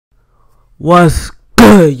What's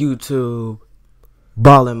good, YouTube?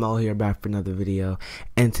 Ballin' Mo here, back for another video.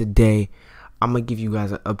 And today I'm gonna give you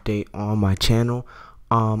guys an update on my channel.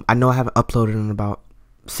 I know I haven't uploaded in about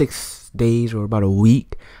 6 days or about a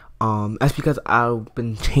week. That's because I've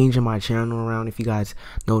been changing my channel around. If you guys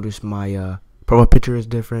notice, my profile picture is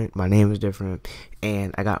different, my name is different,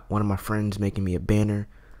 and I got one of my friends making me a banner.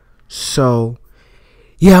 So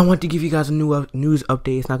yeah, I want to give you guys a new news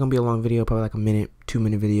update. It's not gonna be a long video, probably like a minute,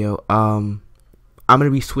 2-minute video. I'm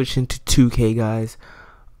gonna be switching to 2K, guys.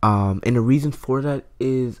 And the reason for that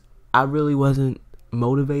is I really wasn't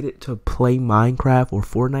motivated to play Minecraft or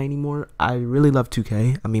Fortnite anymore. I really love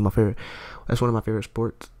 2K. I mean, that's one of my favorite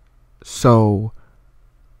sports. So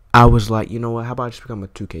I was like, you know what? How about I just become a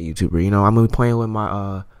 2K YouTuber? You know, I'm gonna be playing with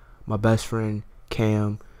my my best friend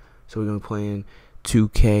Cam. So we're gonna be playing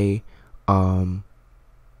 2K.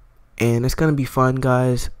 And it's gonna be fun,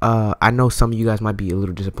 guys. I know some of you guys might be a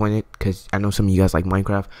little disappointed because I know some of you guys like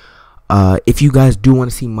Minecraft. If you guys do want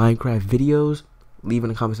to see Minecraft videos, leave in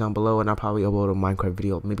the comments down below, and I'll probably upload a Minecraft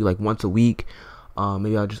video maybe like once a week.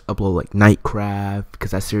 Maybe I'll just upload like Nightcraft because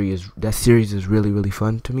that series is really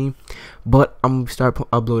fun to me. But I'm gonna start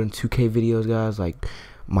uploading 2K videos, guys, like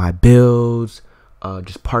my builds,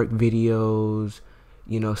 just park videos,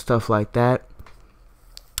 you know, stuff like that.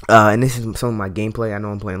 And this is some of my gameplay. I know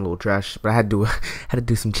I'm playing a little trash, but I had to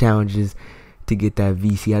do some challenges to get that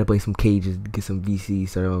VC. I had to play some cages to get some VC.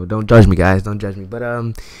 So don't judge me, guys. Don't judge me. But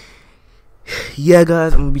yeah,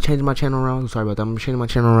 guys, I'm gonna be changing my channel around. Sorry about that. I'm gonna be changing my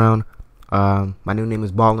channel around. My new name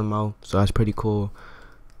is Ballin' Mo, so that's pretty cool.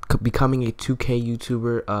 Becoming a 2K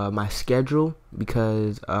YouTuber. My schedule,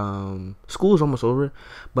 because school is almost over,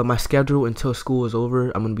 but my schedule until school is over,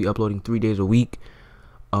 I'm gonna be uploading 3 days a week.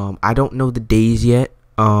 I don't know the days yet.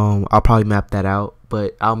 I'll probably map that out,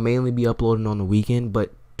 but I'll mainly be uploading on the weekend,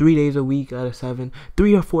 but 3 days a week out of 7,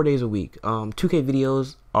 3 or 4 days a week. 2K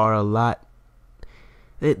videos are a lot,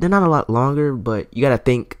 they're not a lot longer, but you gotta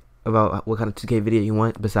think about what kind of 2K video you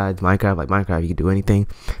want besides Minecraft. Like Minecraft, you could do anything.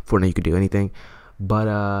 Fortnite, you could do anything. But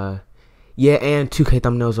yeah, and 2K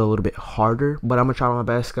thumbnails are a little bit harder, but I'm gonna try my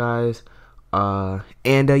best, guys. Yeah,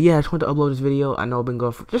 I just wanted to upload this video. I know I've been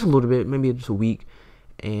going for just a little bit, maybe just a week,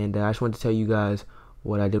 and I just wanted to tell you guys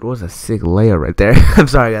what I did. Was a sick layer right there. I'm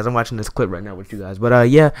sorry, guys, I'm watching this clip right now with you guys, but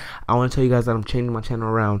yeah, I want to tell you guys that I'm changing my channel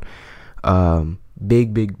around.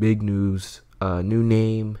 Big news. New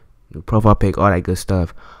name, new profile pic, all that good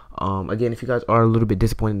stuff. Again, if you guys are a little bit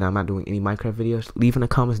disappointed that I'm not doing any Minecraft videos, leave in the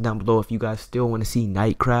comments down below if you guys still want to see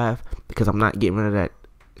Nightcraft, because I'm not getting rid of that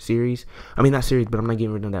series. I mean, not series, but I'm not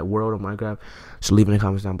getting rid of that world of Minecraft. So leave in the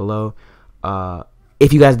comments down below.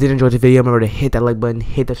 If you guys did enjoy the video, remember to hit that like button,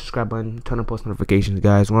 hit that subscribe button, turn on post notifications,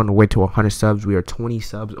 guys. We're on the way to 100 subs. We are 20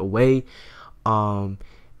 subs away.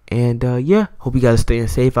 Yeah, hope you guys are staying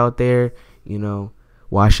safe out there. You know,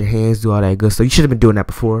 wash your hands, do all that good stuff. You should have been doing that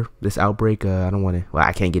before this outbreak. I don't want to. Well,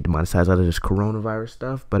 I can't get demonetized out of this coronavirus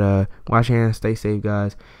stuff. But wash your hands, stay safe,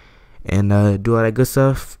 guys, and do all that good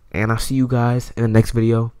stuff. And I'll see you guys in the next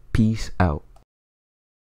video. Peace out.